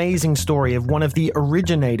the amazing story of one of the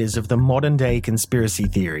originators of the modern-day conspiracy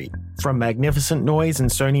theory. From Magnificent Noise and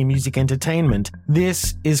Sony Music Entertainment,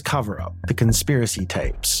 this is Cover Up, the Conspiracy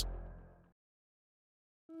Tapes.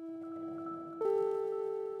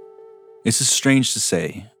 This is strange to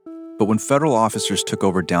say, but when federal officers took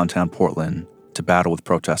over downtown Portland to battle with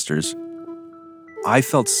protesters, I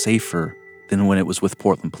felt safer than when it was with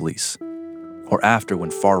Portland police, or after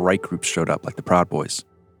when far-right groups showed up like the Proud Boys.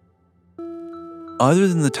 Other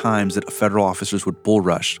than the times that federal officers would bull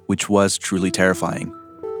rush, which was truly terrifying,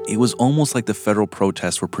 it was almost like the federal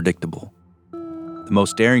protests were predictable. The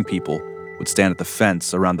most daring people would stand at the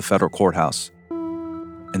fence around the federal courthouse,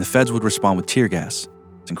 and the feds would respond with tear gas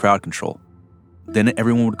and crowd control. Then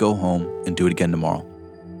everyone would go home and do it again tomorrow.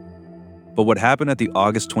 But what happened at the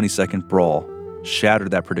August 22nd brawl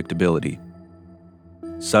shattered that predictability.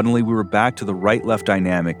 Suddenly, we were back to the right-left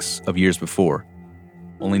dynamics of years before.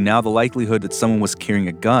 Only now the likelihood that someone was carrying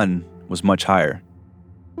a gun was much higher.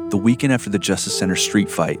 The weekend after the Justice Center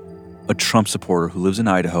street fight, a Trump supporter who lives in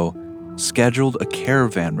Idaho scheduled a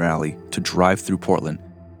caravan rally to drive through Portland.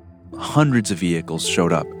 Hundreds of vehicles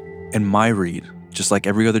showed up, and my read, just like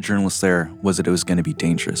every other journalist there, was that it was going to be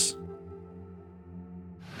dangerous.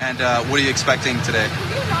 And what are you expecting today?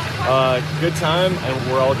 Good time,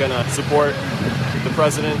 and we're all going to support the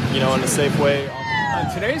president, in a safe way.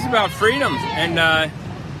 Today's about freedom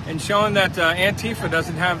and showing that Antifa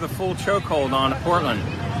doesn't have the full chokehold on Portland.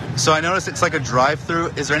 So I noticed it's like a drive-through.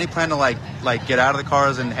 Is there any plan to like get out of the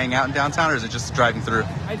cars and hang out in downtown, or is it just driving through?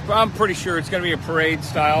 I'm pretty sure it's going to be a parade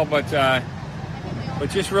style, but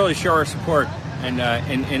just really show our support and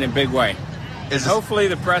in a big way. Hopefully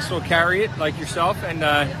the press will carry it like yourself and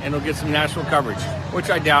it'll get some national coverage, which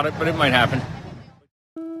I doubt it, but it might happen.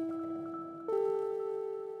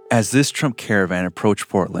 As this Trump caravan approached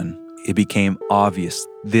Portland, it became obvious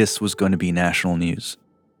this was going to be national news.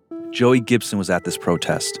 Joey Gibson was at this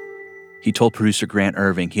protest. He told producer Grant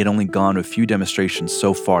Irving he had only gone to a few demonstrations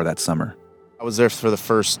so far that summer. I was there for the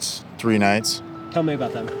first 3 nights. Tell me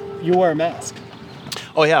about them. You wore a mask.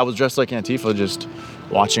 Oh yeah, I was dressed like Antifa, just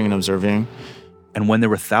watching and observing. And when there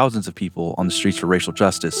were thousands of people on the streets for racial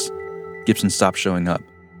justice, Gibson stopped showing up.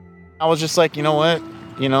 I was just like, you know what?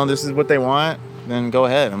 You know, this is what they want, then go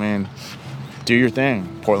ahead. I mean, do your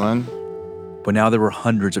thing, Portland. But now there were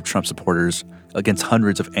hundreds of Trump supporters against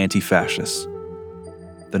hundreds of anti-fascists.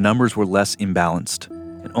 The numbers were less imbalanced,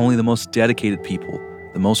 and only the most dedicated people,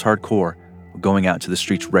 the most hardcore, were going out to the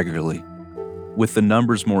streets regularly. With the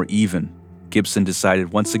numbers more even, Gibson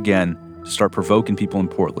decided once again to start provoking people in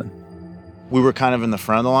Portland. We were kind of in the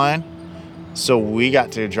front of the line, so we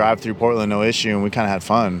got to drive through Portland no issue, and we kind of had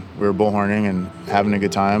fun. We were bullhorning and having a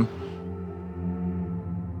good time.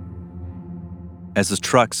 As the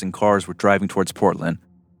trucks and cars were driving towards Portland,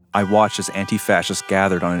 I watched as anti-fascists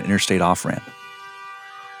gathered on an interstate off-ramp.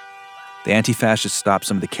 The anti-fascists stopped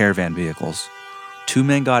some of the caravan vehicles. 2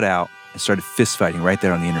 men got out and started fist-fighting right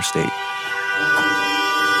there on the interstate.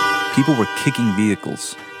 People were kicking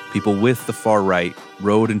vehicles. People with the far right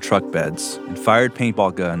rode in truck beds and fired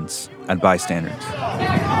paintball guns at bystanders.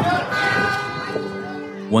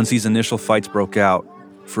 Once these initial fights broke out,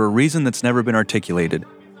 for a reason that's never been articulated,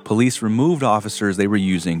 police removed officers they were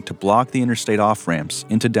using to block the interstate off-ramps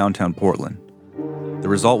into downtown Portland. The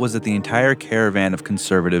result was that the entire caravan of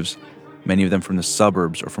conservatives, many of them from the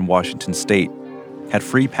suburbs or from Washington state, had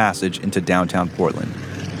free passage into downtown Portland.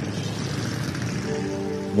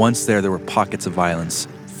 Once there were pockets of violence.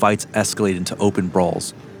 Fights escalated into open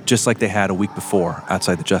brawls, just like they had a week before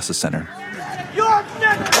outside the Justice Center.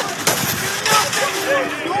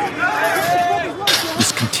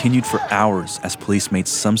 This continued for hours as police made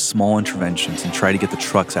some small interventions and tried to get the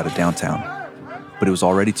trucks out of downtown. But it was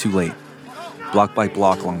already too late. Block by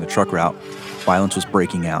block along the truck route, violence was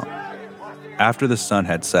breaking out. After the sun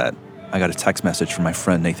had set, I got a text message from my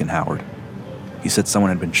friend Nathan Howard. He said someone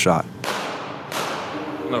had been shot.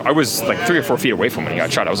 I was like 3 or 4 feet away from when he got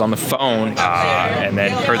shot. I was on the phone and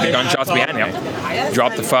then heard the gunshots behind me.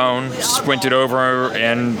 Dropped the phone, sprinted over,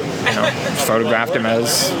 and photographed him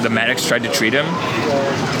as the medics tried to treat him,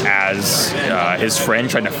 as his friend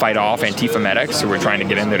tried to fight off Antifa medics who were trying to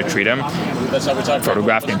get in there to treat him.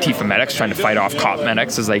 Photographed Antifa medics trying to fight off cop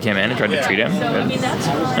medics as they came in and tried to treat him.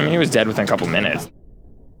 And, he was dead within a couple minutes.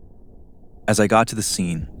 As I got to the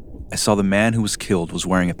scene, I saw the man who was killed was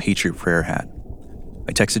wearing a Patriot Prayer hat.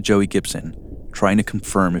 I texted Joey Gibson, trying to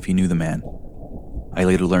confirm if he knew the man. I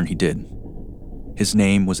later learned he did. His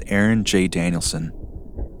name was Aaron J. Danielson.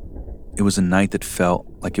 It was a night that felt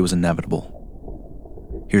like it was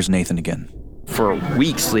inevitable. Here's Nathan again. For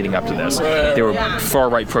weeks leading up to this, there were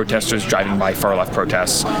far-right protesters driving by far-left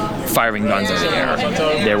protests, firing guns in the air.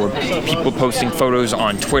 There were people posting photos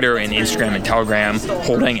on Twitter and Instagram and Telegram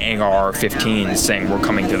holding AR-15s saying we're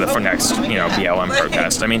coming to the next, BLM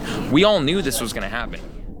protest. We all knew this was going to happen.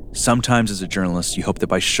 Sometimes as a journalist, you hope that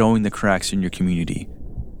by showing the cracks in your community,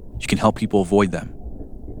 you can help people avoid them.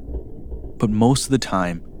 But most of the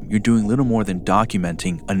time, you're doing little more than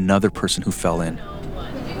documenting another person who fell in.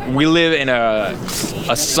 We live in a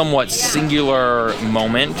somewhat singular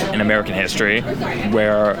moment in American history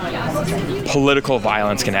where political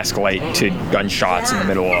violence can escalate to gunshots in the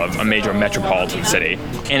middle of a major metropolitan city,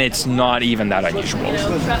 and it's not even that unusual.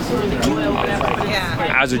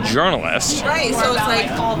 As a journalist,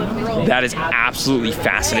 that is absolutely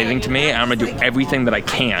fascinating to me, and I'm going to do everything that I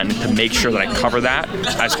can to make sure that I cover that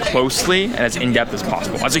as closely and as in-depth as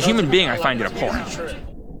possible. As a human being, I find it abhorrent.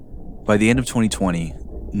 By the end of 2020,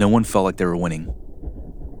 no one felt like they were winning.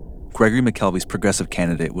 Gregory McKelvey's progressive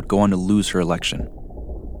candidate would go on to lose her election.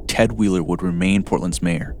 Ted Wheeler would remain Portland's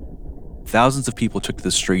mayor. Thousands of people took to the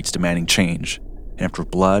streets demanding change, and after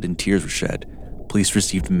blood and tears were shed, police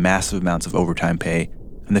received massive amounts of overtime pay,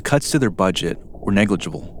 and the cuts to their budget were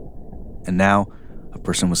negligible. And now, a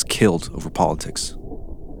person was killed over politics.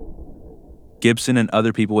 Gibson and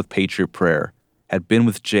other people with Patriot Prayer had been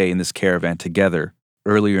with Jay in this caravan together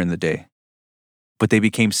earlier in the day. But they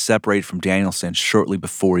became separated from Danielson shortly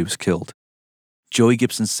before he was killed. Joey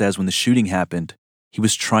Gibson says when the shooting happened, he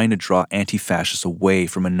was trying to draw anti-fascists away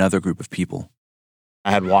from another group of people.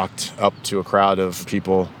 I had walked up to a crowd of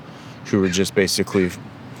people who were just basically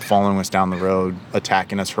following us down the road,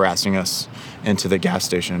 attacking us, harassing us into the gas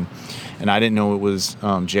station. And I didn't know it was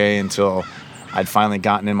Jay until I'd finally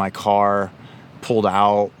gotten in my car, pulled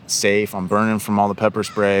out, safe. I'm burning from all the pepper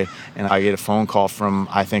spray. And I get a phone call from,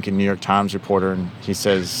 I think, a New York Times reporter. And he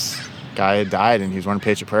says, guy had died and he was wearing a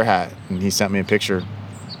Patriot Prayer hat. And he sent me a picture.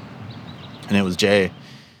 And it was Jay.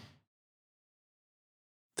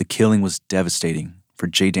 The killing was devastating for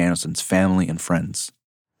Jay Danielson's family and friends.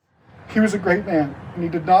 He was a great man, and he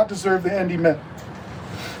did not deserve the end he met.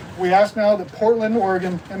 We ask now that Portland,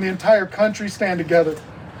 Oregon, and the entire country stand together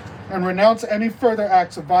and renounce any further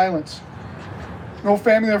acts of violence. No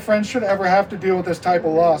family or friends should ever have to deal with this type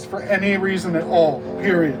of loss for any reason at all,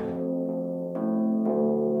 period.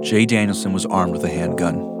 Jay Danielson was armed with a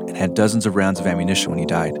handgun and had dozens of rounds of ammunition when he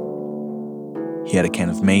died. He had a can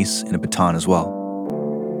of mace and a baton as well.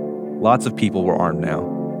 Lots of people were armed now.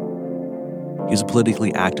 He was a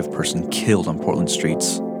politically active person killed on Portland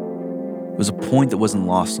streets. It was a point that wasn't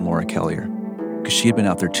lost on Laura Kellier, because she had been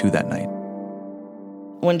out there too that night.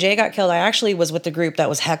 When Jay got killed, I actually was with the group that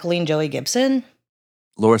was heckling Joey Gibson.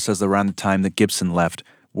 Laura says that around the time that Gibson left,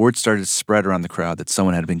 word started to spread around the crowd that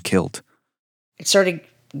someone had been killed. It started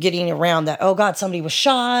getting around that, oh God, somebody was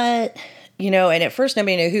shot, and at first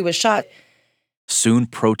nobody knew who was shot. Soon,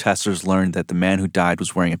 protesters learned that the man who died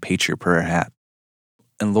was wearing a Patriot Prayer hat.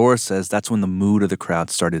 And Laura says that's when the mood of the crowd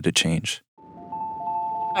started to change.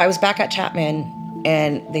 I was back at Chapman,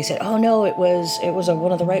 and they said, oh no, it was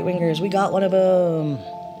one of the right-wingers. We got one of them.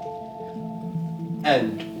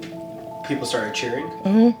 And people started cheering?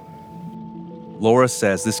 Mm-hmm. Laura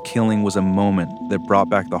says this killing was a moment that brought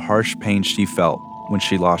back the harsh pain she felt when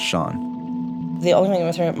she lost Sean. The only thing that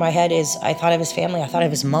went through my head is I thought of his family. I thought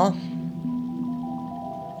of his mom.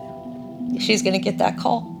 She's going to get that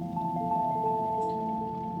call.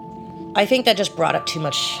 I think that just brought up too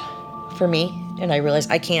much for me, and I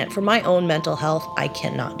realized I can't, for my own mental health, I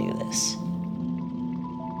cannot do this.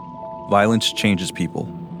 Violence changes people,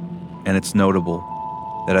 and it's notable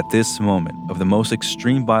that at this moment of the most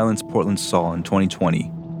extreme violence Portland saw in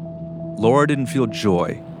 2020, Laura didn't feel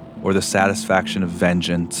joy or the satisfaction of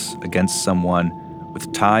vengeance against someone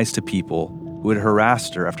with ties to people who had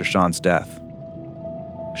harassed her after Sean's death.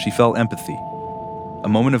 She felt empathy, a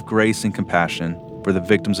moment of grace and compassion for the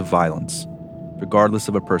victims of violence, regardless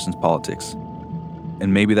of a person's politics.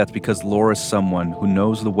 And maybe that's because Laura is someone who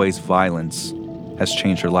knows the ways violence has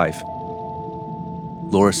changed her life.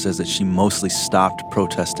 Laura says that she mostly stopped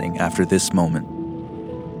protesting after this moment.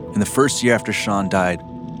 In the first year after Sean died,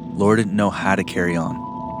 Laura didn't know how to carry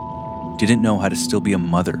on, didn't know how to still be a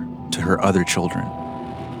mother to her other children.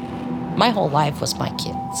 My whole life was my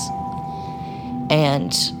kids.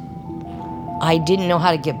 And I didn't know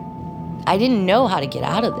how to get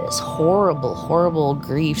out of this horrible, horrible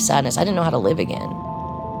grief, sadness. I didn't know how to live again.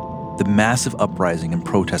 The massive uprising and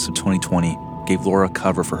protests of 2020 gave Laura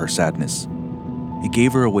cover for her sadness. It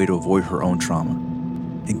gave her a way to avoid her own trauma.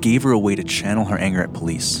 It gave her a way to channel her anger at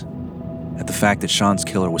police, at the fact that Sean's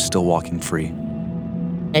killer was still walking free.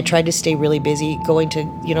 I tried to stay really busy, going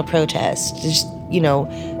to, protests, just,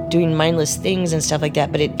 doing mindless things and stuff like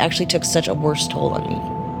that, but it actually took such a worse toll on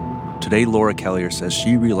me. Today, Laura Kellier says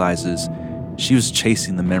she realizes she was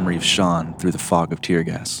chasing the memory of Sean through the fog of tear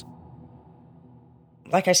gas.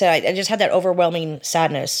 Like I said, I just had that overwhelming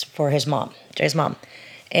sadness for his mom, Jay's mom.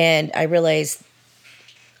 And I realized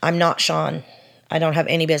I'm not Sean. I don't have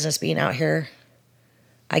any business being out here.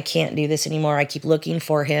 I can't do this anymore. I keep looking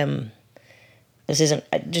for him.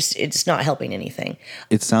 It's not helping anything.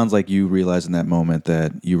 It sounds like you realized in that moment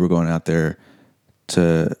that you were going out there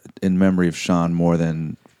in memory of Sean more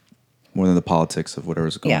than the politics of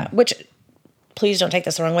whatever's going on. Yeah, which, please don't take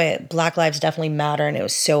this the wrong way. Black lives definitely matter, and it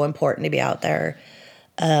was so important to be out there.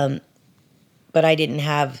 But I didn't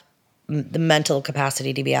have the mental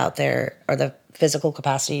capacity to be out there, or the physical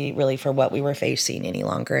capacity really for what we were facing any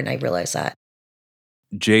longer, and I realized that.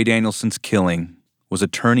 Jay Danielson's killing was a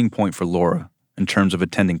turning point for Laura in terms of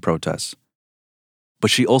attending protests. But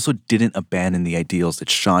she also didn't abandon the ideals that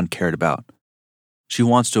Sean cared about. She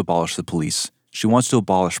wants to abolish the police. She wants to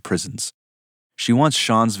abolish prisons. She wants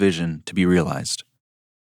Sean's vision to be realized.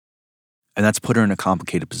 And that's put her in a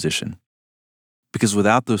complicated position. Because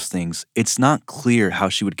without those things, it's not clear how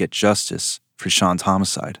she would get justice for Sean's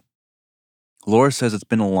homicide. Laura says it's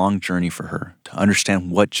been a long journey for her to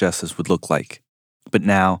understand what justice would look like. But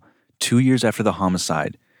now, 2 years after the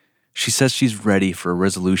homicide, she says she's ready for a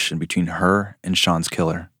resolution between her and Sean's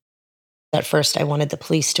killer. At first, I wanted the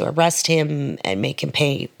police to arrest him and make him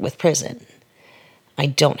pay with prison. I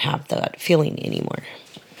don't have that feeling anymore.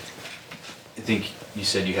 I think you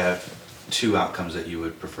said you have two outcomes that you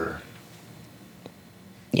would prefer.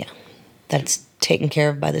 Yeah, that it's taken care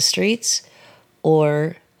of by the streets,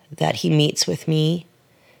 or that he meets with me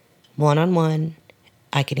one-on-one.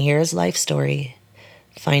 I can hear his life story,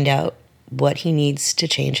 find out what he needs to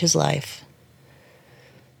change his life.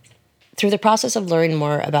 Through the process of learning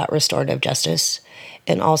more about restorative justice,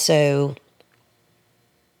 and also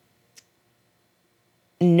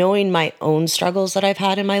knowing my own struggles that I've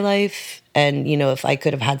had in my life, and, if I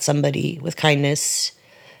could have had somebody with kindness,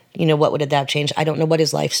 what would that have changed? I don't know what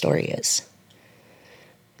his life story is.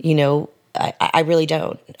 You know, I really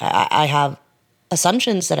don't. I have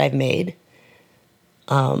assumptions that I've made.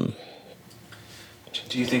 Do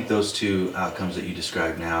you think those two outcomes that you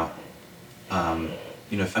described now,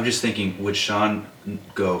 you know, if I'm just thinking, would Sean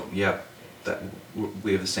go, yep, that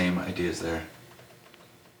we have the same ideas there?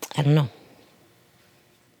 I don't know.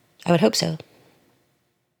 I would hope so.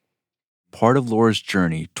 Part of Laura's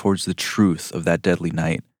journey towards the truth of that deadly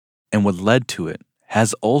night and what led to it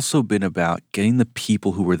has also been about getting the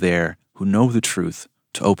people who were there, who know the truth,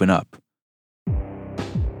 to open up.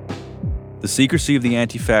 The secrecy of the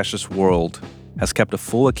anti-fascist world has kept a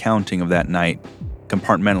full accounting of that night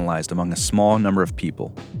compartmentalized among a small number of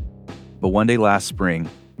people. But one day last spring,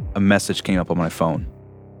 a message came up on my phone.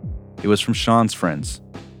 It was from Sean's friends,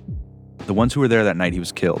 the ones who were there that night he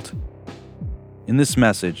was killed. In this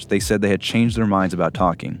message, they said they had changed their minds about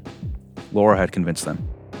talking. Laura had convinced them.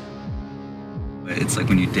 It's like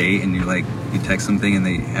when you date and you're like, you text something and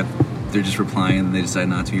they're just replying and they decide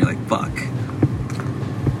not to, and you're like, fuck.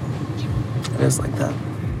 It is like that.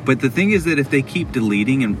 But the thing is that if they keep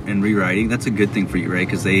deleting and rewriting, that's a good thing for you, right?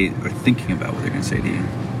 Because they are thinking about what they're going to say to you.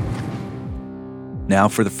 Now,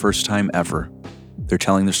 for the first time ever, they're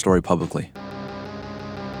telling their story publicly.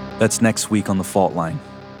 That's next week on The Fault Line,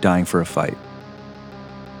 Dying for a Fight.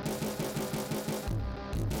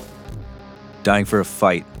 Dying for a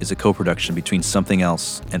Fight is a co-production between Something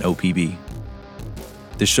Else and OPB.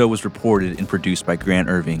 This show was reported and produced by Grant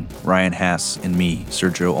Irving, Ryan Hass, and me,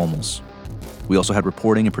 Sergio Olmos. We also had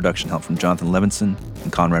reporting and production help from Jonathan Levinson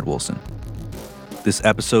and Conrad Wilson. This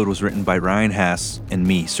episode was written by Ryan Hass and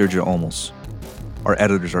me, Sergio Olmos. Our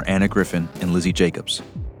editors are Anna Griffin and Lizzie Jacobs.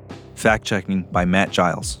 Fact-checking by Matt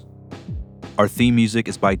Giles. Our theme music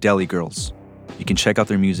is by Deli Girls. You can check out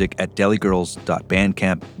their music at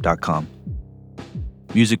deligirls.bandcamp.com.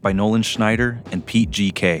 Music by Nolan Schneider and Pete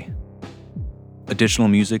G.K. Additional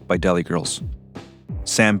music by Deli Girls.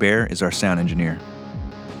 Sam Baer is our sound engineer.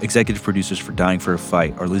 Executive producers for Dying for a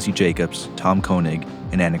Fight are Lizzie Jacobs, Tom Koenig,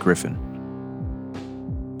 and Anna Griffin.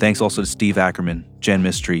 Thanks also to Steve Ackerman, Jen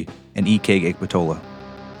Mistry, and E.K. Ekpatola.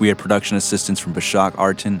 We had production assistance from Bashak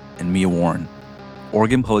Artin and Mia Warren.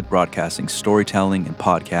 Oregon Public Broadcasting storytelling and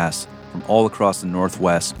podcasts from all across the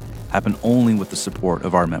Northwest happen only with the support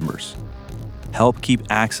of our members. Help keep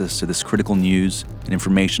access to this critical news and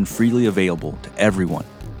information freely available to everyone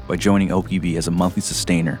by joining OPB as a monthly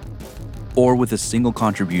sustainer or with a single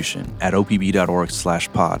contribution at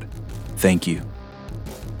opb.org/pod. Thank you.